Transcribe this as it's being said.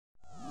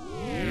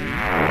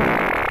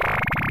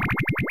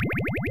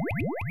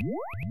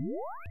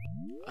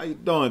How you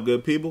doing,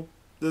 good people?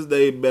 This is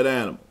Dave Bet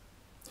Animal.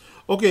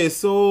 Okay,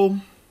 so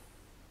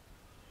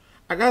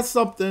I got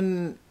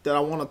something that I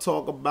want to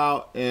talk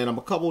about, and I'm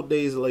a couple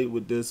days late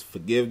with this.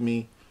 Forgive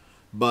me,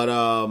 but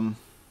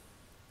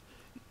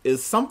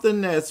it's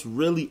something that's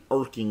really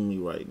irking me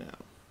right now.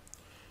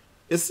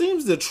 It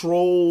seems the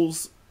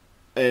trolls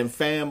and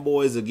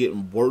fanboys are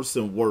getting worse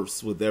and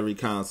worse with every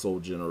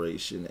console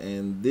generation,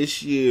 and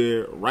this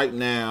year, right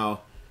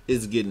now,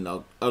 is getting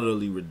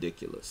utterly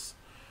ridiculous.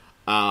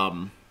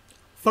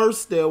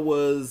 First, there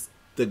was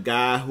the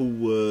guy who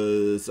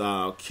was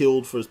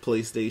killed for his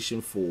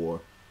PlayStation 4.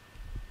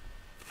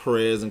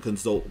 Prayers and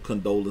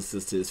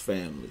condolences to his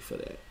family for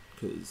that,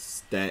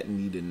 because that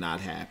needed not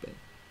happen.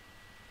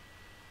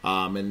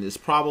 And it's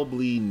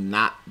probably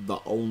not the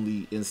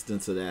only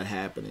instance of that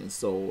happening.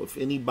 So if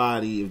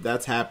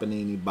that's happened to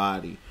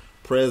anybody,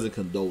 prayers and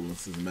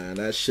condolences, man.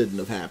 That shouldn't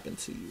have happened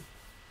to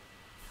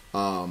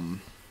you.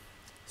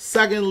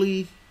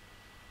 Secondly,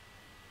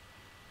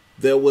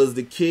 there was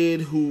the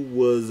kid who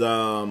was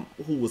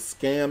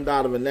scammed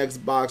out of an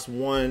Xbox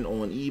One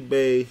on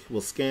eBay.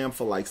 Was scammed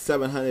for like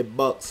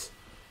 $700.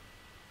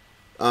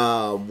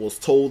 Was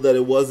told that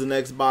it was an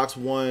Xbox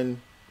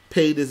One.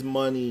 Paid his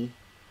money,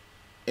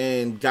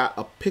 and got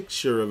a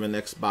picture of an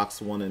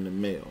Xbox One in the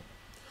mail.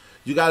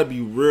 You got to be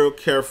real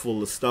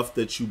careful of stuff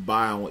that you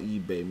buy on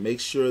eBay.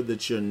 Make sure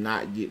that you're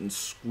not getting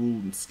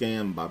screwed and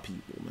scammed by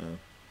people, man.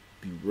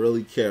 Be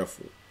really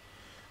careful.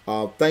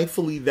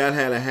 Thankfully, that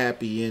had a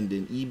happy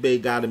ending. eBay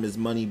got him his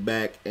money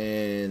back,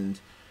 and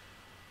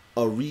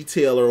a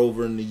retailer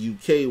over in the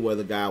UK where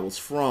the guy was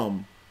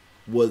from,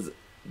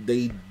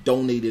 they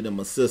donated him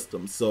a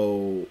system.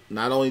 So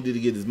not only did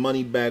he get his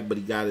money back, but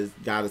he got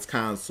his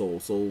console.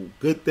 So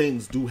good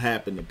things do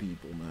happen to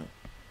people, man.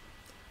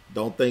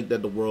 Don't think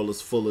that the world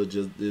is full of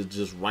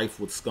just rife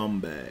with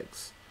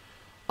scumbags.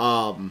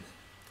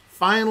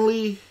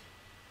 Finally,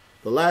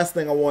 the last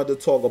thing I wanted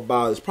to talk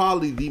about is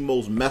probably the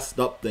most messed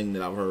up thing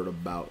that I've heard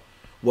about.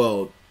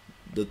 Well,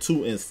 the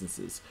two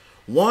instances.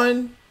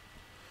 One,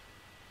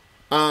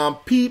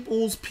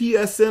 people's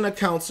PSN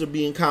accounts are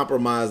being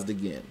compromised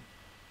again.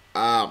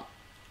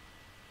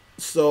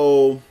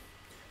 So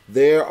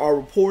there are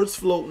reports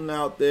floating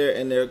out there,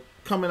 and they're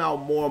coming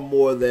out more and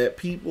more that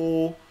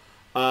people,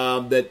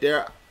 that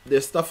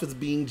their stuff is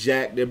being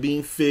jacked, they're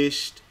being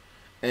phished,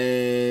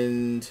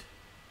 and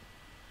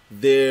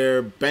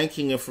their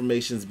banking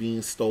information is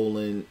being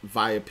stolen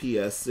via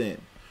PSN.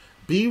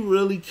 Be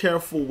really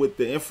careful with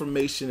the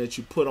information that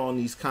you put on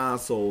these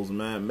consoles,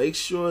 man. Make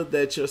sure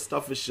that your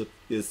stuff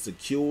is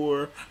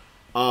secure.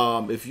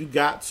 If you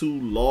got to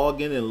log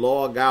in and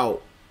log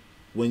out,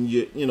 when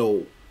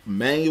you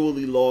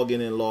manually log in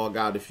and log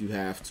out if you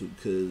have to,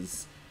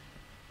 because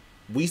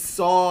we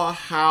saw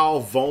how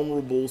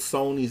vulnerable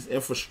Sony's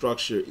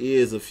infrastructure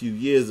is a few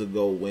years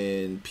ago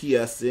when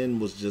PSN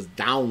was just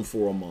down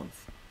for a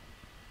month.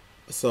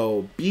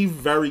 So be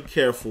very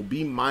careful,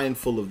 be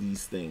mindful of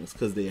these things,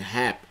 because they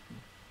happen,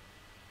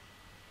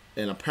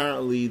 and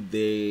apparently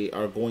they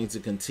are going to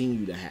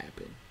continue to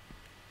happen.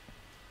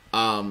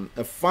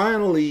 And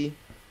finally,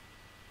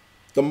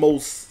 the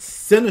most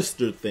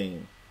sinister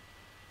thing,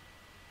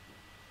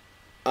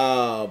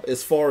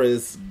 as far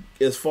as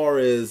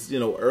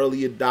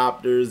early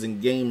adopters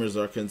and gamers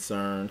are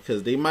concerned,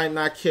 because they might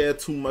not care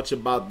too much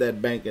about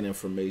that banking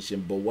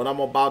information, but what I'm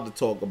about to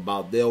talk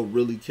about, they'll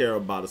really care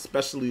about,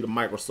 especially the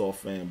Microsoft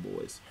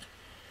fanboys.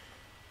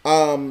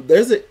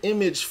 There's an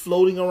image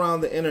floating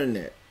around the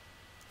internet,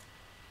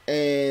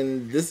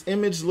 and this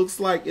image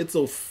looks like it's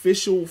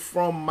official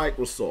from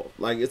Microsoft,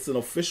 like it's an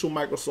official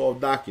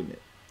Microsoft document.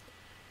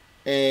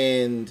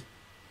 And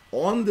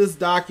on this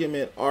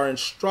document are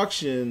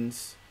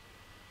instructions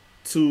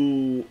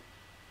to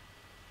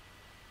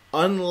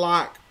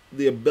unlock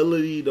the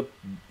ability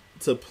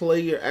to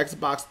play your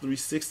Xbox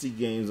 360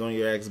 games on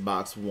your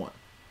Xbox One.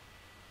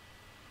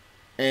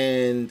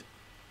 And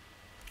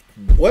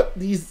what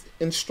these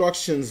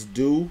instructions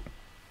do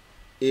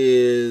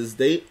is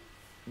they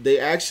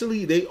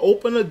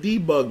open a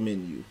debug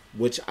menu,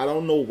 which I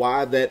don't know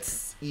why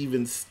that's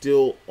even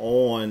still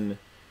on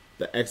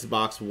the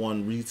Xbox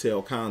One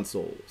retail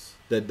consoles.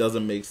 That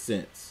doesn't make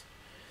sense.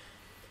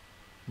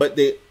 But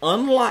they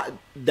unlock,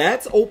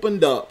 that's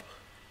opened up,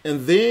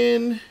 and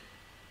then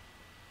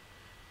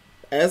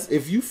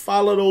if you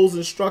follow those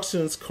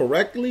instructions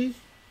correctly,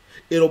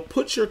 it'll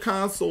put your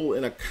console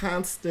in a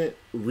constant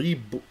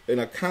reboot, in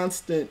a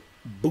constant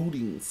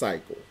reboot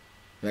cycle,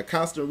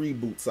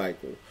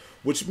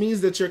 which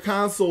means that your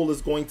console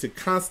is going to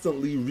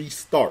constantly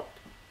restart,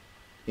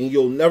 and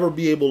you'll never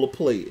be able to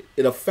play it.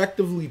 It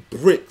effectively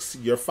bricks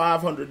your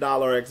 $500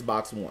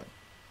 Xbox One.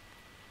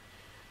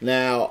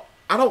 Now,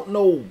 I don't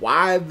know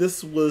why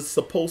this was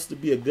supposed to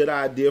be a good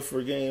idea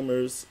for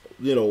gamers.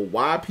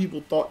 Why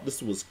people thought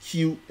this was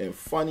cute and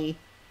funny,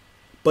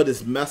 but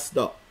it's messed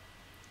up.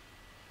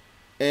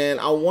 And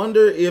I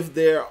wonder if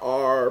there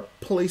are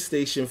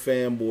PlayStation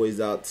fanboys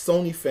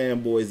Sony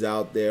fanboys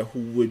out there who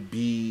would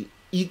be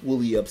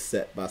equally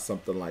upset by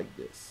something like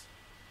this.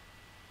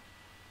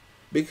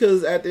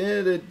 Because at the end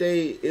of the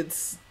day,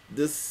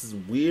 this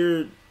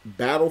weird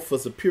battle for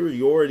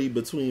superiority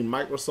between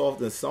Microsoft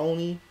and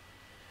Sony,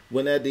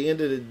 when at the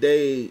end of the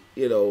day,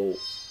 you know,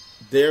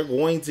 they're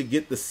going to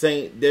get the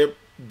same.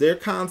 Their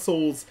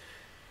consoles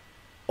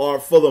are,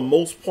 for the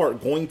most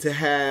part, going to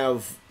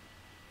have,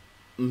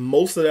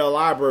 most of their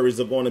libraries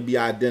are going to be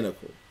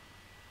identical.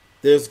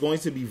 There's going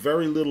to be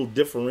very little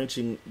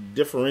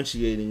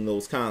differentiating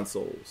those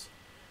consoles.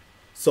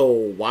 So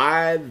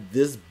why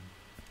this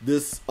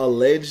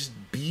alleged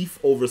beef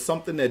over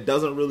something that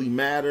doesn't really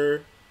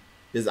matter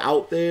is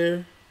out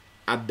there,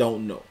 I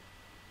don't know.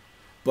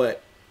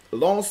 But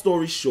long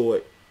story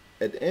short,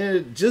 at the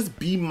end, just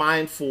be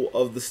mindful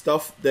of the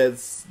stuff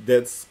that's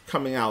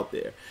coming out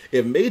there.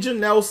 If Major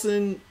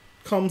Nelson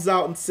comes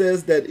out and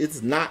says that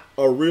it's not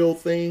a real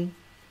thing,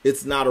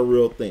 it's not a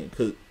real thing.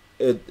 Because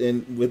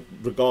with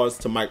regards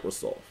to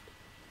Microsoft,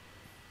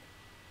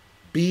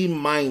 be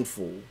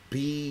mindful.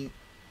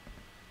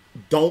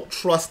 Don't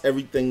trust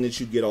everything that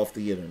you get off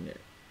the internet.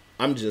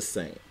 I'm just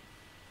saying.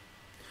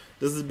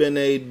 This has been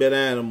 8-Bit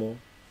Animal.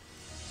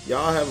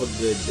 Y'all have a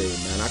good day,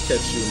 man. I'll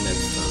catch you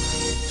next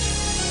time.